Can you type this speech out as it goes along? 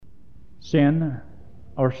Sin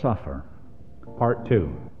or suffer? Part 2.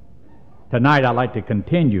 Tonight I'd like to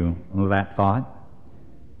continue that thought.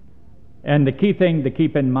 And the key thing to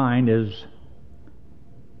keep in mind is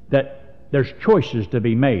that there's choices to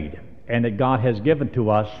be made, and that God has given to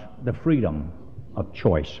us the freedom of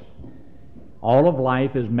choice. All of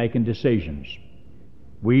life is making decisions.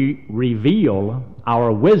 We reveal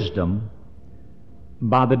our wisdom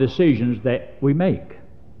by the decisions that we make.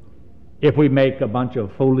 If we make a bunch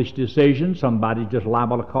of foolish decisions, somebody's just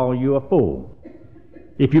liable to call you a fool.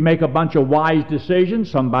 If you make a bunch of wise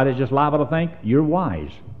decisions, somebody's just liable to think you're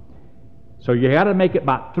wise. So you got to make it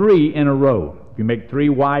about 3 in a row. If you make 3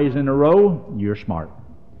 wise in a row, you're smart.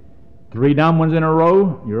 3 dumb ones in a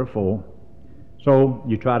row, you're a fool. So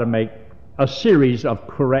you try to make a series of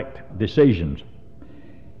correct decisions.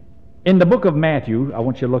 In the book of Matthew, I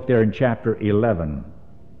want you to look there in chapter 11.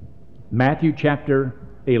 Matthew chapter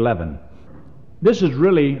 11. This is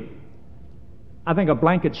really, I think, a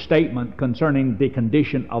blanket statement concerning the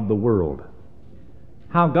condition of the world.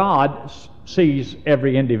 How God sees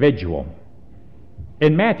every individual.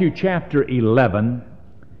 In Matthew chapter 11,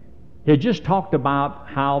 he just talked about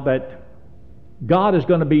how that God is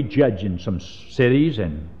going to be judging some cities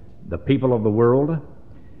and the people of the world.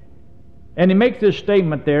 And he makes this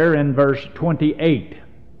statement there in verse 28.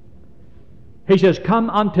 He says, "Come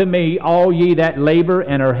unto me, all ye that labor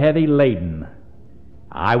and are heavy laden.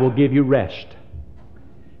 I will give you rest.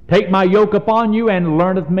 Take my yoke upon you and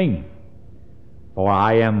learn of me. For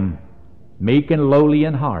I am meek and lowly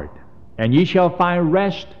in heart, and ye shall find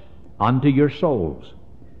rest unto your souls.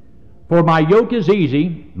 For my yoke is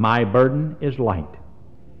easy, my burden is light."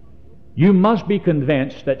 You must be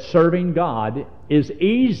convinced that serving God is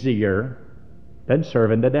easier than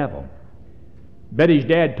serving the devil. Betty's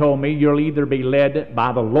dad told me you'll either be led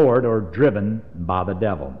by the Lord or driven by the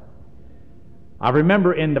devil. I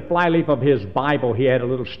remember in the flyleaf of his Bible he had a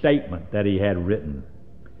little statement that he had written.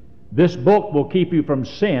 This book will keep you from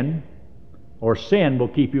sin, or sin will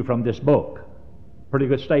keep you from this book. Pretty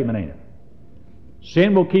good statement, ain't it?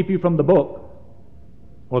 Sin will keep you from the book,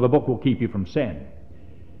 or the book will keep you from sin.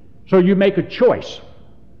 So you make a choice.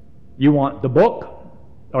 You want the book,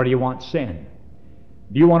 or do you want sin?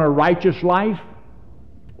 Do you want a righteous life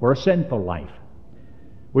or a sinful life?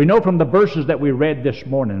 We know from the verses that we read this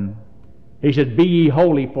morning, he said, "Be ye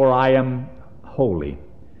holy, for I am holy."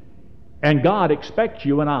 And God expects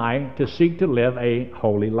you and I to seek to live a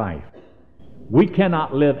holy life. We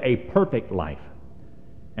cannot live a perfect life.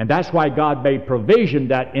 And that's why God made provision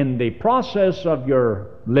that in the process of your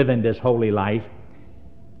living this holy life,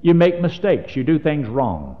 you make mistakes, you do things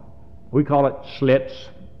wrong. We call it slips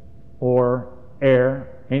or error,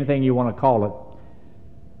 anything you want to call it.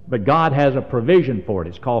 But God has a provision for it.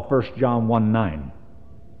 It's called 1 John 1:9.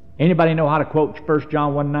 Anybody know how to quote 1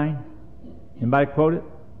 John 1:9? Anybody quote it?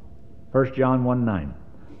 1 John 1:9.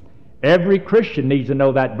 Every Christian needs to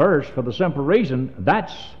know that verse for the simple reason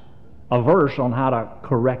that's a verse on how to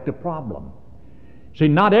correct a problem. See,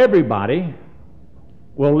 not everybody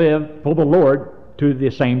will live for the Lord to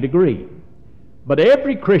the same degree. But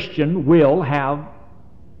every Christian will have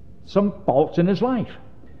some faults in his life,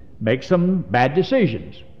 make some bad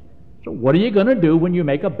decisions. So what are you going to do when you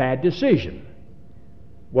make a bad decision?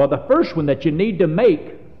 Well, the first one that you need to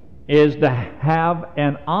make is to have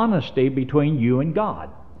an honesty between you and God.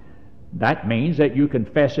 That means that you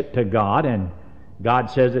confess it to God, and God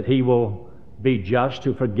says that He will be just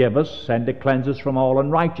to forgive us and to cleanse us from all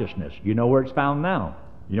unrighteousness. You know where it's found now.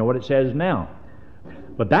 You know what it says now.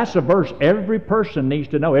 But that's a verse every person needs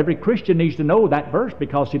to know. Every Christian needs to know that verse,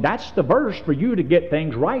 because, see, that's the verse for you to get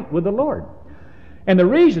things right with the Lord. And the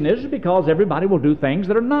reason is because everybody will do things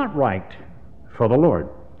that are not right for the Lord.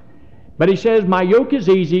 But he says, "My yoke is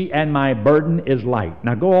easy and my burden is light."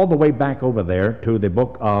 Now go all the way back over there to the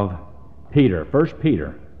book of Peter, 1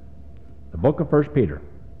 Peter. The book of 1 Peter.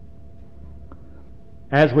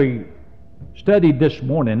 As we studied this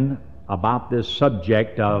morning about this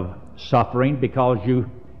subject of suffering, because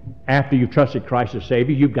after you've trusted Christ as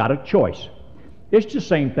Savior, you've got a choice. It's the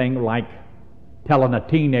same thing like telling a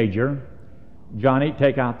teenager, "Johnny,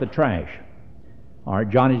 take out the trash." All right,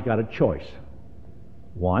 Johnny's got a choice.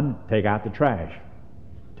 1, take out the trash.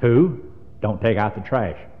 2, don't take out the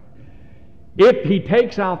trash. If he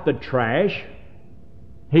takes out the trash,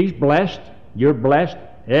 he's blessed, you're blessed,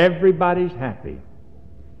 everybody's happy.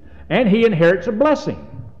 And he inherits a blessing.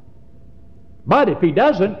 But if he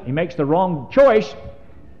doesn't, he makes the wrong choice,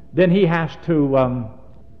 then he has to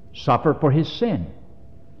suffer for his sin.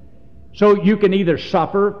 So you can either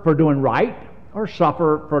suffer for doing right or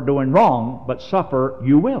suffer for doing wrong, but suffer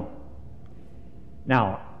you will.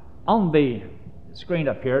 Now, on the screen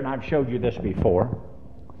up here, and I've showed you this before.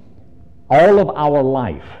 All of our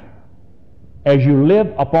life, as you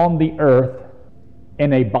live upon the earth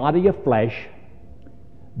in a body of flesh,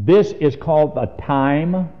 this is called a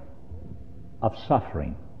time of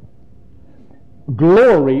suffering.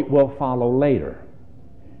 Glory will follow later.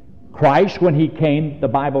 Christ, when he came, the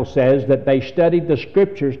Bible says that they studied the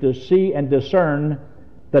Scriptures to see and discern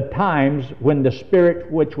the times when the Spirit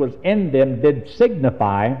which was in them did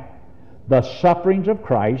signify the sufferings of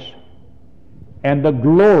Christ and the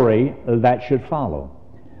glory that should follow.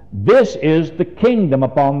 This is the kingdom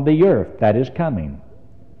upon the earth that is coming.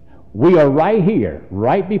 We are right here,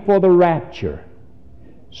 right before the rapture.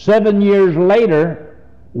 7 years later,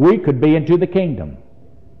 we could be into the kingdom.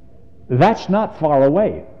 That's not far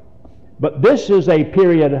away. But this is a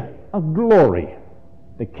period of glory.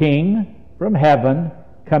 The King from heaven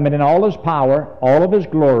coming in all his power, all of his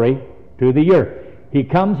glory to the earth. He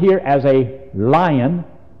comes here as a lion.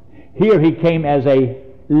 Here he came as a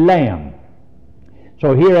lamb.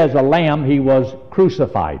 So here as a lamb he was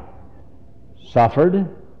crucified, suffered,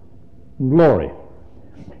 glory.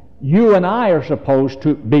 You and I are supposed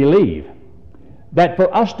to believe that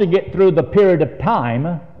for us to get through the period of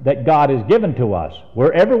time that God has given to us,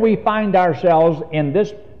 wherever we find ourselves in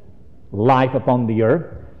this life upon the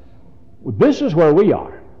earth, this is where we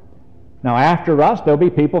are. Now after us, there'll be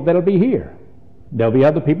people that'll be here. There'll be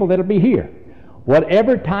other people that'll be here.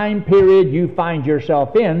 Whatever time period you find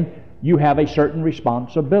yourself in, you have a certain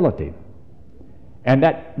responsibility. And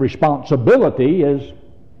that responsibility is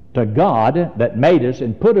to God that made us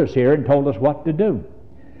and put us here and told us what to do.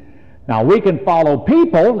 Now we can follow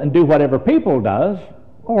people and do whatever people does,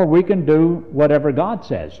 or we can do whatever God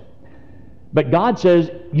says. But God says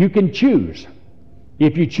you can choose.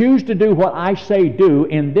 If you choose to do what I say do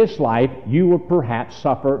in this life, you will perhaps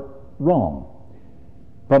suffer wrong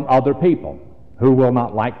from other people who will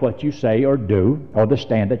not like what you say or do or the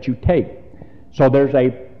stand that you take. So there's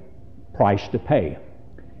a price to pay.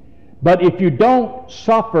 But if you don't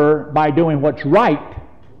suffer by doing what's right,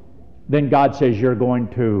 then God says you're going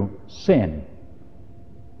to sin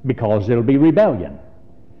because it'll be rebellion.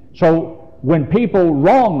 So when people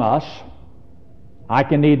wrong us, I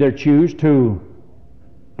can either choose to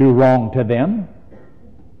do wrong to them,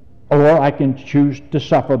 or I can choose to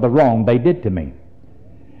suffer the wrong they did to me.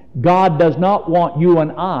 God does not want you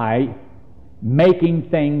and I making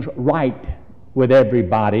things right with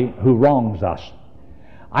everybody who wrongs us.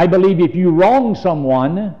 I believe if you wrong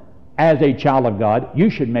someone as a child of God, you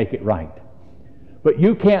should make it right. But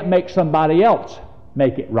you can't make somebody else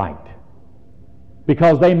make it right,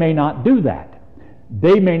 because they may not do that.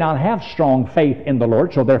 They may not have strong faith in the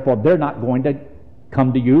Lord, so therefore they're not going to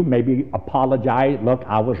come to you, maybe apologize, look,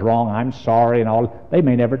 I was wrong, I'm sorry, and all. They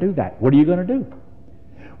may never do that. What are you going to do?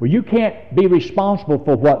 Well, you can't be responsible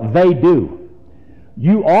for what they do.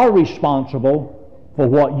 You are responsible for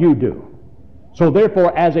what you do. So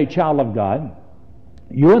therefore, as a child of God,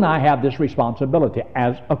 you and I have this responsibility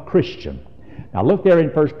as a Christian. Now look there in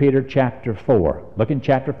 1 Peter chapter 4. Look in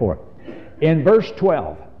chapter 4. In verse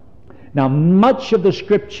 12. Now much of the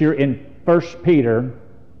scripture in 1 Peter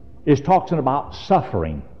is talking about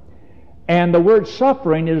suffering. And the word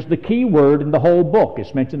suffering is the key word in the whole book.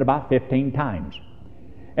 It's mentioned about 15 times.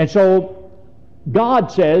 And so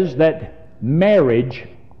God says that marriage,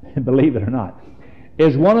 believe it or not,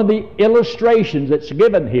 is one of the illustrations that's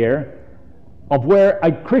given here of where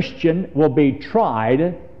a Christian will be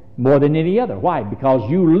tried more than any other. Why? Because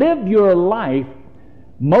you live your life,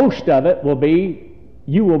 most of it will be,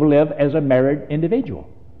 you will live as a married individual.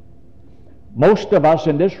 Most of us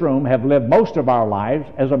in this room have lived most of our lives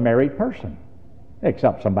as a married person,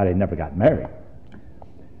 except somebody never got married.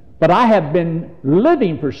 But I have been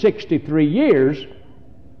living for 63 years,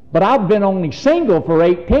 but I've been only single for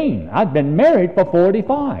 18. I've been married for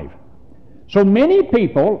 45. So many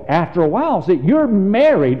people, after a while, say, you're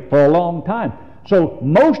married for a long time. So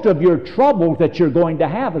most of your troubles that you're going to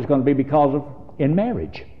have is going to be because of in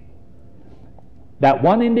marriage. That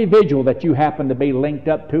one individual that you happen to be linked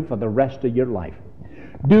up to for the rest of your life.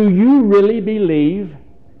 Do you really believe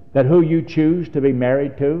that who you choose to be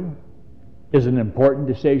married to is an important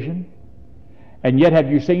decision? And yet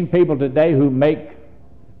have you seen people today who make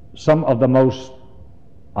some of the most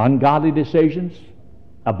ungodly decisions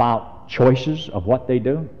about choices of what they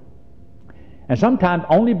do? And sometimes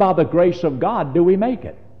only by the grace of God do we make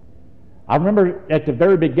it. I remember at the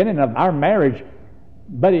very beginning of our marriage,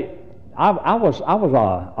 buddy, I was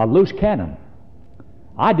a loose cannon.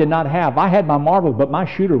 I had my marbles, but my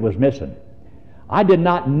shooter was missing. I did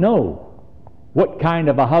not know what kind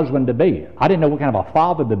of a husband to be. I didn't know what kind of a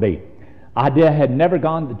father to be. I had never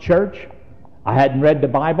gone to church. I hadn't read the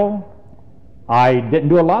Bible. I didn't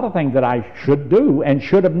do a lot of things that I should do and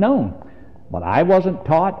should have known. But I wasn't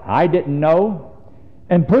taught. I didn't know.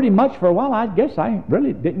 And pretty much for a while, I guess I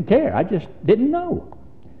really didn't care. I just didn't know.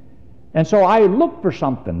 And so I looked for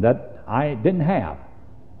something that I didn't have.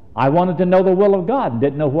 I wanted to know the will of God and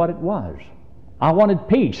didn't know what it was. I wanted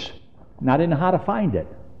peace, and I didn't know how to find it.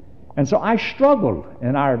 And so I struggled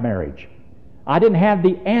in our marriage. I didn't have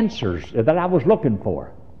the answers that I was looking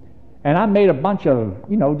for. And I made a bunch of,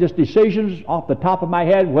 just decisions off the top of my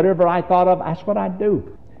head. Whatever I thought of, that's what I'd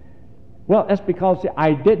do. Well, that's because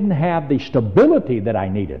I didn't have the stability that I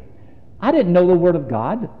needed. I didn't know the Word of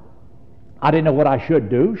God. I didn't know what I should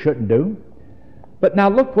do, shouldn't do. But now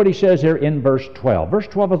look what he says here in verse 12. Verse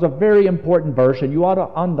 12 is a very important verse, and you ought to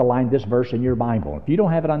underline this verse in your Bible. If you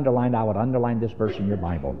don't have it underlined, I would underline this verse in your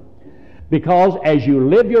Bible. Because as you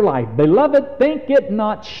live your life, beloved, think it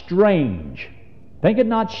not strange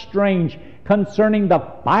concerning the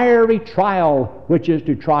fiery trial which is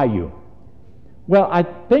to try you. Well, I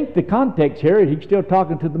think the context here is he's still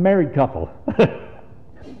talking to the married couple.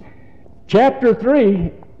 Chapter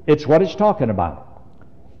 3, it's what it's talking about.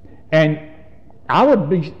 And I would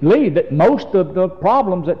believe that most of the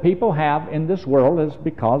problems that people have in this world is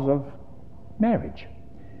because of marriage.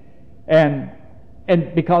 And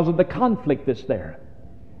because of the conflict that's there.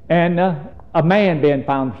 And a man being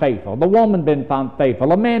found faithful, the woman being found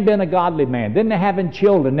faithful, a man being a godly man, then they're having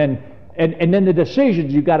children, and then the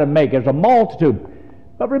decisions you've got to make. There's a multitude.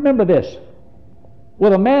 But remember this,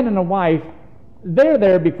 with a man and a wife, they're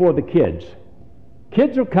there before the kids.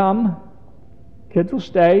 Kids will come, kids will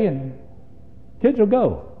stay, and kids will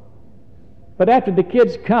go. But after the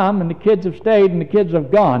kids come, and the kids have stayed, and the kids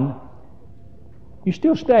have gone, you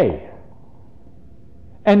still stay.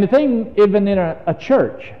 And the thing, even in a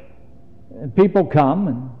church, people come,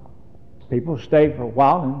 and people stay for a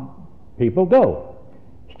while, and people go.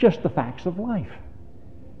 It's just the facts of life.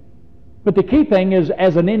 But the key thing is,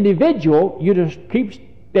 as an individual, you just keep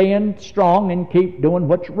staying strong and keep doing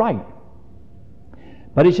what's right.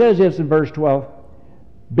 But he says this in verse 12,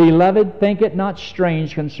 Beloved, think it not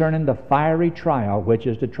strange concerning the fiery trial which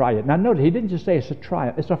is to try you. Now notice, he didn't just say it's a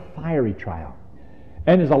trial, it's a fiery trial.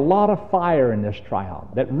 And there's a lot of fire in this trial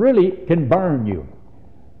that really can burn you.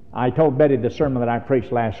 I told Betty the sermon that I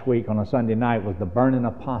preached last week on a Sunday night was The Burning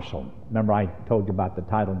Apostle. Remember I told you about the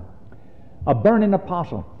title? A burning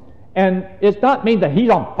apostle. And it's not mean that he's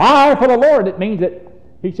on fire for the Lord. It means that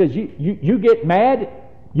he says, you get mad,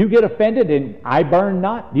 you get offended, and I burn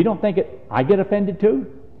not. You don't think I get offended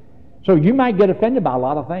too? So you might get offended by a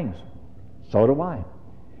lot of things. So do I.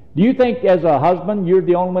 Do you think as a husband you're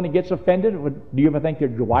the only one that gets offended? Or do you ever think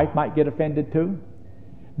that your wife might get offended too?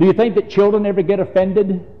 Do you think that children ever get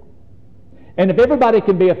offended? And if everybody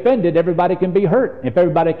can be offended, everybody can be hurt. If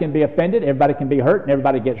everybody can be offended, everybody can be hurt. And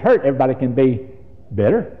everybody gets hurt, everybody can be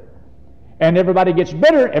bitter. And everybody gets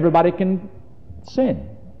bitter, everybody can sin.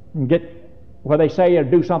 And get where they say or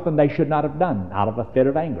do something they should not have done out of a fit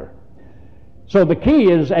of anger. So the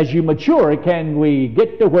key is, as you mature, can we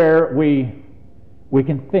get to where we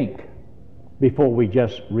can think before we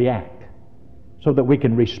just react, so that we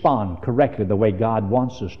can respond correctly the way God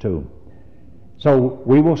wants us to. So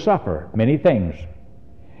we will suffer many things.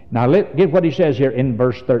 Now get what he says here in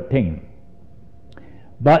verse 13.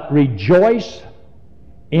 But rejoice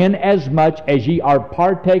inasmuch as ye are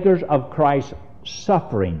partakers of Christ's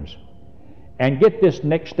sufferings. And get this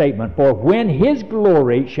next statement, for when his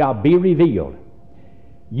glory shall be revealed,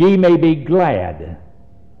 ye may be glad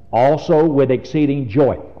also with exceeding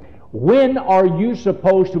joy. When are you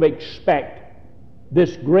supposed to expect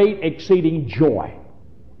this great exceeding joy?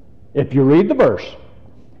 If you read the verse,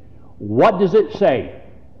 what does it say?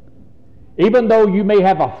 Even though you may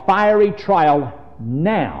have a fiery trial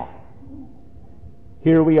now,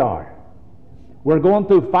 here we are. We're going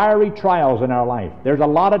through fiery trials in our life. There's a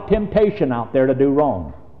lot of temptation out there to do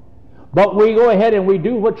wrong. But we go ahead and we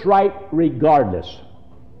do what's right regardless.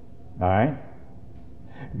 All right?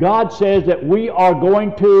 God says that we are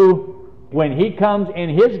going to, when he comes in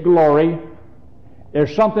his glory,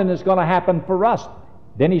 there's something that's going to happen for us.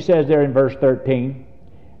 Then he says there in verse 13,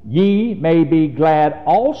 ye may be glad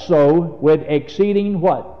also with exceeding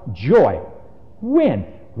what? Joy. When?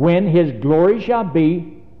 When his glory shall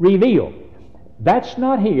be revealed. That's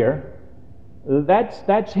not here.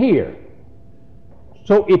 That's here.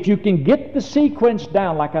 So if you can get the sequence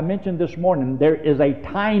down, like I mentioned this morning, there is a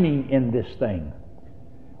timing in this thing.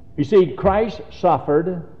 You see, Christ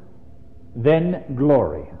suffered, then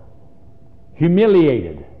glory.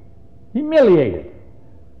 Humiliated.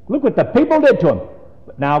 Look what the people did to him.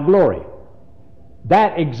 But now glory.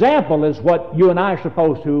 That example is what you and I are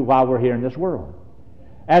supposed to while we're here in this world.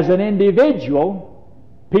 As an individual,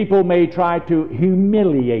 people may try to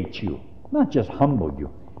humiliate you. Not just humble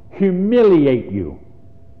you, humiliate you.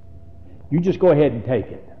 You just go ahead and take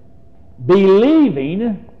it,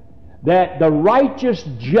 believing that the righteous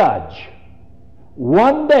judge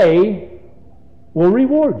one day will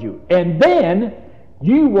reward you. And then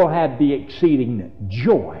you will have the exceeding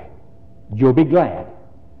joy. You'll be glad.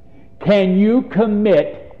 Can you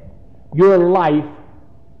commit your life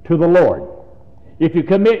to the Lord? If you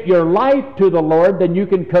commit your life to the Lord, then you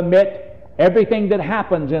can commit everything that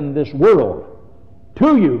happens in this world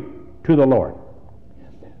to you to the Lord.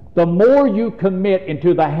 The more you commit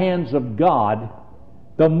into the hands of God,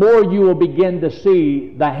 the more you will begin to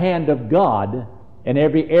see the hand of God in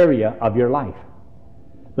every area of your life.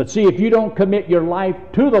 But see, if you don't commit your life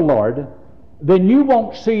to the Lord, then you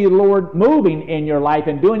won't see the Lord moving in your life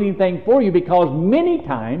and doing anything for you, because many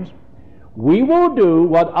times we will do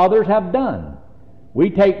what others have done. We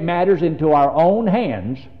take matters into our own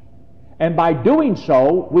hands, and by doing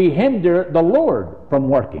so, we hinder the Lord from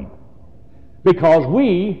working, because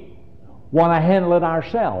we want to handle it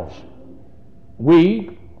ourselves.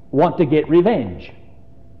 We want to get revenge.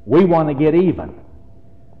 We want to get even.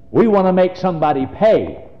 We want to make somebody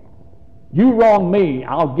pay. You wrong me,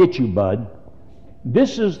 I'll get you, bud.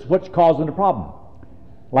 This is what's causing the problem.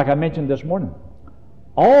 Like I mentioned this morning,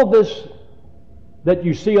 all this that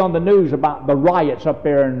you see on the news about the riots up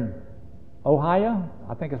there in Ohio,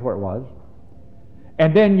 I think that's where it was,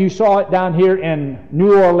 and then you saw it down here in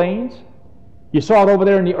New Orleans, you saw it over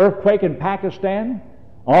there in the earthquake in Pakistan,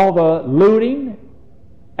 all the looting,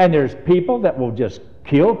 and there's people that will just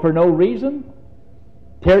kill for no reason,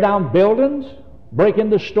 tear down buildings, break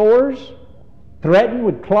into stores, threaten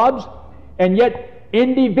with clubs, and yet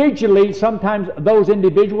individually, sometimes those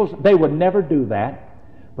individuals, they would never do that,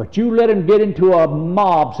 but you let them get into a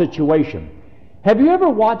mob situation. Have you ever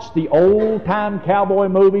watched the old-time cowboy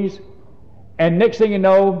movies? And next thing you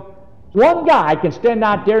know, one guy can stand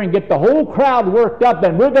out there and get the whole crowd worked up,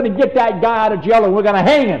 and we're going to get that guy out of jail and we're going to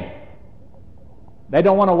hang him. They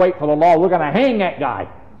don't want to wait for the law. We're going to hang that guy.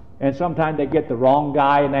 And sometimes they get the wrong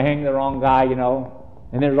guy and they hang the wrong guy, you know,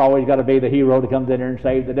 and there's always got to be the hero that comes in there and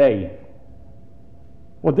saves the day.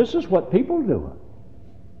 Well, this is what people do.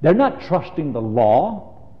 They're not trusting the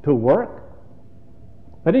law to work.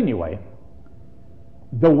 But anyway,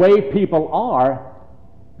 the way people are,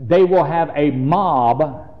 they will have a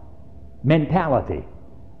mob mentality.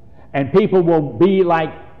 And people will be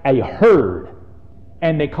like a herd,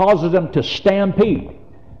 and it causes them to stampede.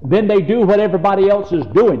 Then they do what everybody else is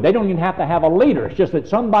doing. They don't even have to have a leader. It's just that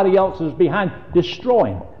somebody else is behind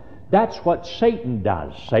destroying. That's what Satan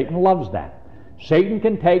does. Satan loves that. Satan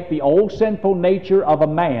can take the old sinful nature of a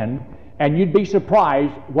man, and you'd be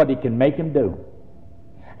surprised what he can make him do.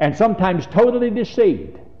 And sometimes totally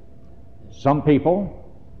deceived. Some people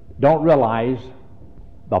don't realize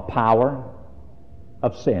the power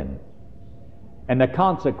of sin and the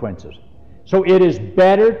consequences. So it is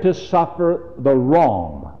better to suffer the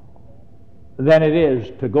wrong than it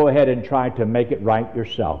is to go ahead and try to make it right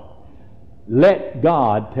yourself. Let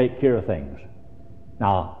God take care of things.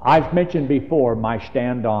 Now, I've mentioned before my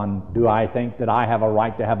stand on, do I think that I have a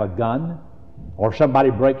right to have a gun? Or if somebody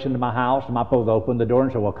breaks into my house, am I supposed to open the door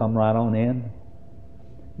and say, well, come right on in?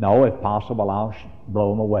 No, if possible, I'll blow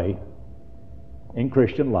them away in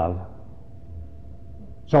Christian love.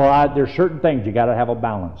 So there's certain things you got to have a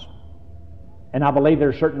balance. And I believe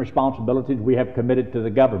there's certain responsibilities we have committed to the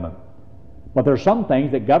government. But there's some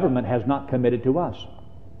things that government has not committed to us.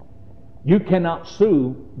 You cannot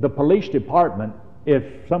sue the police department if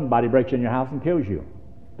somebody breaks in your house and kills you,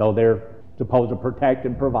 though they're supposed to protect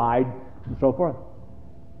and provide and so forth.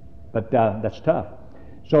 But that's tough.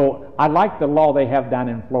 So I like the law they have down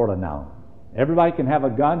in Florida now. Everybody can have a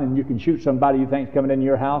gun, and you can shoot somebody you think's coming into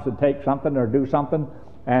your house and take something or do something.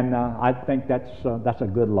 And I think that's a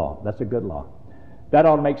good law. That's a good law. That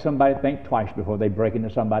ought to make somebody think twice before they break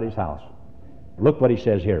into somebody's house. Look what he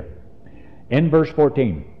says here. In verse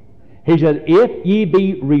 14, he says, if ye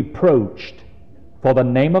be reproached for the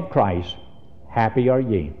name of Christ, happy are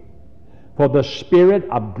ye. For the Spirit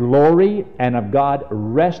of glory and of God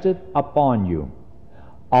resteth upon you.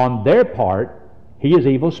 On their part he is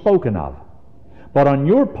evil spoken of, but on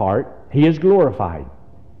your part he is glorified.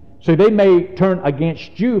 So they may turn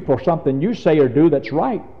against you for something you say or do that's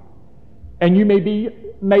right, and you may be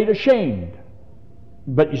made ashamed.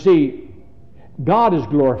 But you see, God is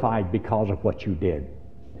glorified because of what you did.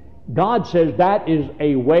 God says that is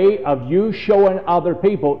a way of you showing other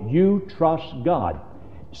people you trust God.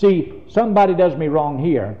 See, somebody does me wrong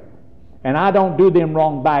here, and I don't do them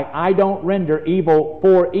wrong back. I don't render evil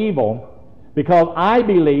for evil, because I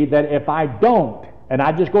believe that if I don't, and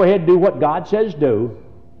I just go ahead and do what God says do,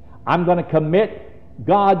 I'm going to commit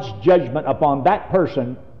God's judgment upon that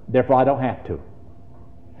person, therefore I don't have to.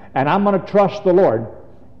 And I'm going to trust the Lord.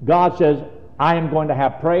 God says, I am going to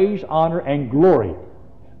have praise, honor, and glory.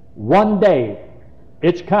 One day,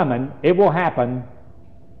 it's coming, it will happen,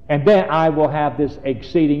 and then I will have this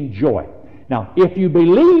exceeding joy. Now, if you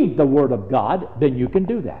believe the Word of God, then you can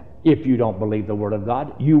do that. If you don't believe the Word of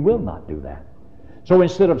God, you will not do that. So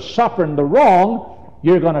instead of suffering the wrong,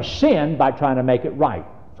 you're going to sin by trying to make it right.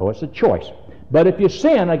 So it's a choice. But if you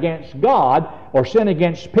sin against God or sin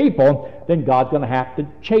against people, then God's going to have to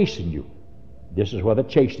chasten you. This is where the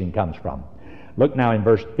chastening comes from. Look now in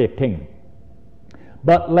verse 15.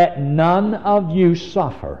 But let none of you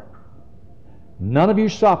suffer. None of you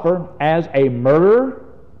suffer as a murderer,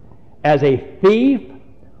 as a thief,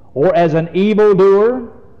 or as an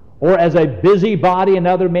evildoer, or as a busybody in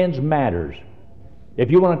other men's matters. If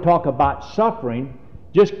you want to talk about suffering,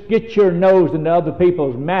 just get your nose into other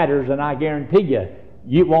people's matters, and I guarantee you,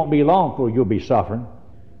 it won't be long before you'll be suffering,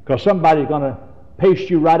 because somebody's going to paste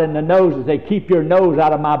you right in the nose and say, keep your nose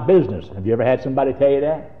out of my business. Have you ever had somebody tell you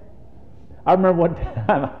that? I remember one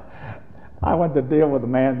time I went to deal with a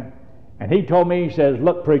man, and he told me, he says,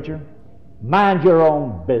 look, preacher, mind your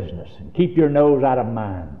own business and keep your nose out of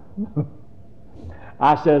mine.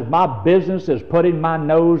 I says, my business is putting my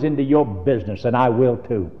nose into your business, and I will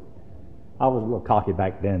too. I was a little cocky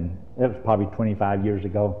back then. It was probably 25 years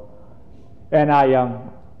ago. And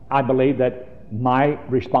I believe that my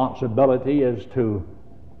responsibility is to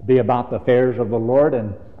be about the affairs of the Lord,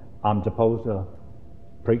 and I'm supposed to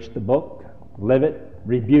preach the book, live it,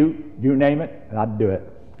 rebuke, you name it, and I'd do it.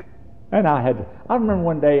 And I remember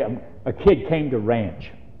one day a kid came to ranch.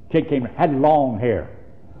 Had long hair.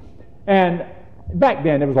 And back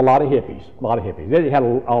then there was a lot of hippies.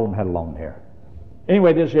 All of them had long hair.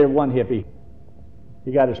 Anyway, this here one hippie,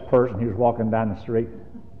 he got his purse and he was walking down the street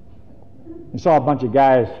and saw a bunch of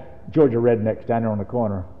guys, Georgia rednecks, down there on the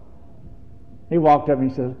corner. He walked up and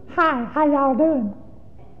he says, hi, how y'all doing?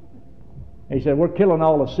 He said, we're killing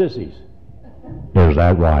all the sissies. Is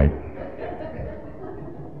that right?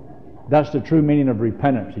 That's the true meaning of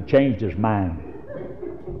repentance. He changed his mind.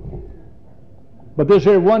 But this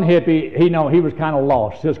here one hippie, he was kind of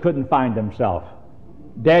lost, just couldn't find himself.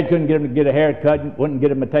 Dad couldn't get him to get a haircut, wouldn't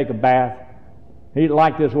get him to take a bath. He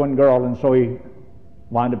liked this one girl, and so he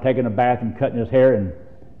wound up taking a bath and cutting his hair, and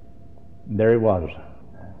there he was,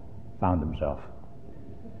 found himself.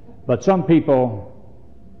 But some people,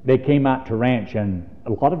 they came out to ranch, and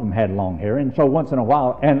a lot of them had long hair, and so once in a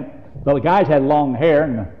while, and the guys had long hair,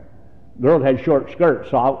 and the girls had short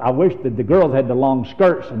skirts, so I wish that the girls had the long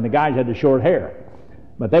skirts and the guys had the short hair.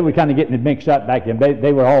 But they were kind of getting it mixed up back then.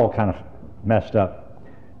 They were all kind of messed up.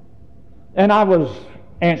 And I was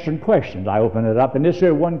answering questions. I opened it up, and this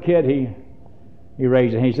here one kid, he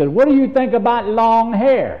raised it, and he said, what do you think about long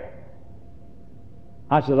hair?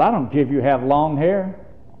 I said, I don't care if you have long hair,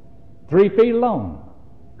 3 feet long,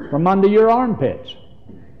 from under your armpits.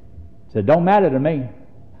 He said, don't matter to me.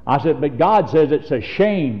 I said, but God says it's a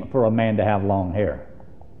shame for a man to have long hair.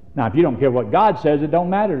 Now, if you don't care what God says, it don't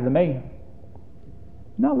matter to me.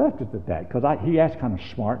 And I left it at that, because he asked kind of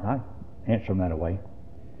smart, and I answered him that way.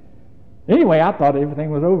 Anyway, I thought everything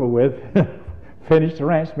was over with. Finished the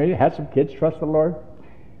ranch meeting, had some kids trust the Lord.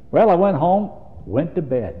 Well, I went home, went to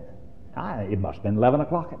bed. It must have been 11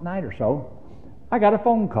 o'clock at night or so. I got a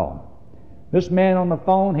phone call. This man on the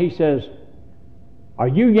phone, he says, are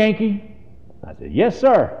you Yankee? I said, yes,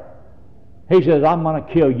 sir. He says, I'm going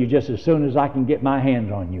to kill you just as soon as I can get my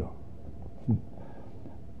hands on you.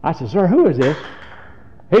 I said, sir, who is this?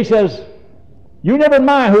 He says, you never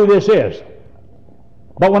mind who this is,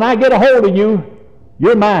 but when I get a hold of you,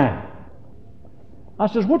 you're mine. I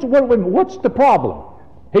says, what's the problem?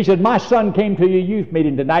 He said, my son came to your youth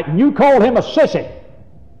meeting tonight, and you called him a sissy.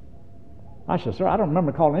 I said, sir, I don't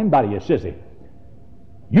remember calling anybody a sissy.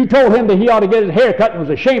 You told him that he ought to get his hair cut and it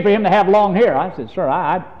was a shame for him to have long hair. I said, sir,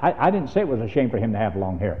 I didn't say it was a shame for him to have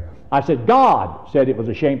long hair. I said, God said it was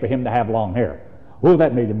a shame for him to have long hair. Oh,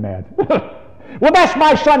 that made him mad. Well, that's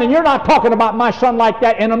my son, and you're not talking about my son like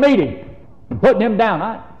that in a meeting. And putting him down.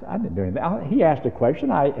 I didn't do anything. He asked a question.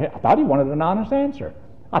 I thought he wanted an honest answer.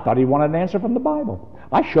 I thought he wanted an answer from the Bible.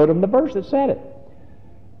 I showed him the verse that said it.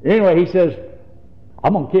 Anyway, he says,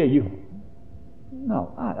 I'm going to kill you.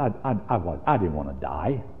 No, I didn't want to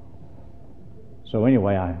die. So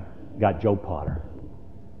anyway, I got Joe Potter.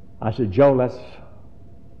 I said, Joe,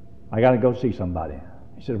 I got to go see somebody.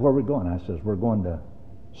 He said, where are we going? I said, we're going to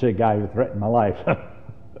see a guy who threatened my life.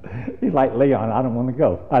 He's like, Leon, I don't want to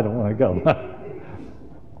go. I don't want to go.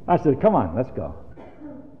 I said, come on, let's go.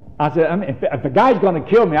 I said, I mean, if a guy's going to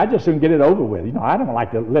kill me, I just soon get it over with. You know, I don't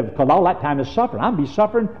like to live, because all that time is suffering. I'll be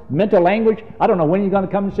suffering, mental anguish. I don't know when he's going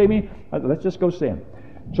to come and see me. Let's just go see him.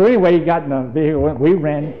 So anyway, he got in a vehicle. We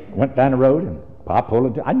ran, went down the road, and Pop pulled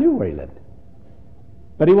into. I knew where he lived,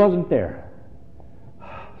 but he wasn't there.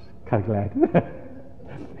 Kind of glad.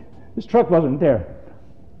 His truck wasn't there.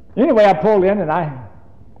 Anyway, I pulled in, and I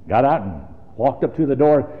got out and walked up to the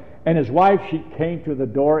door. And his wife, she came to the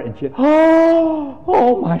door, and she said,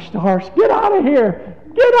 oh my stars, get out of here.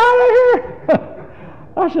 Get out of here.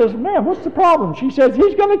 I says, ma'am, what's the problem? She says,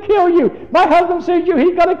 he's going to kill you. My husband sees you,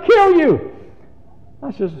 he's going to kill you.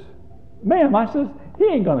 I says, ma'am, I says, he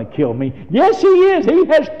ain't going to kill me. Yes, he is. He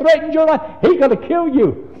has threatened your life. He's going to kill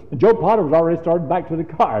you. And Joe Potter was already starting back to the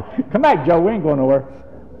car. Come back, Joe, we ain't going nowhere.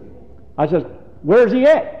 I says, where's he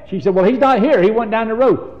at? She said, well, he's not here. He went down the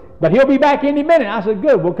road. But he'll be back any minute. I said,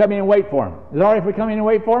 good, we'll come in and wait for him. Is it all right if we come in and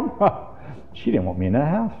wait for him? She didn't want me in that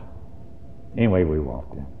house. Anyway, we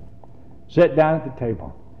walked in. Sat down at the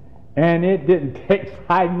table. And it didn't take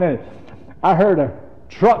 5 minutes. I heard a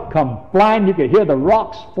truck come flying. You could hear the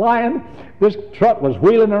rocks flying. This truck was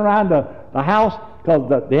wheeling around the house,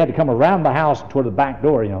 because they had to come around the house toward the back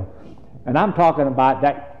door, you know. And I'm talking about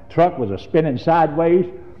that truck was spinning sideways.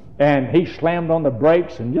 And he slammed on the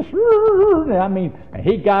brakes and just, I mean, and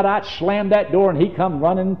he got out, slammed that door, and he come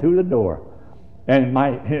running through the door. And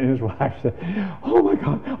his wife said, oh my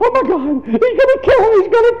God, he's going to kill him,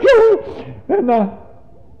 he's going to kill him. And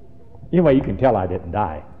anyway, you can tell I didn't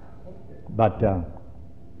die. But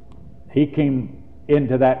he came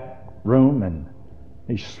into that room, and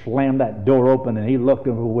he slammed that door open, and he looked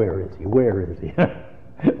and said, where is he? Where is he?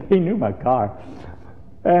 He knew my car.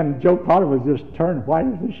 And Joe Potter was just turned white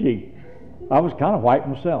as a sheet. I was kind of white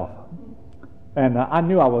myself. And I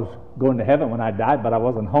knew I was going to heaven when I died, but I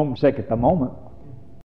wasn't homesick at the moment.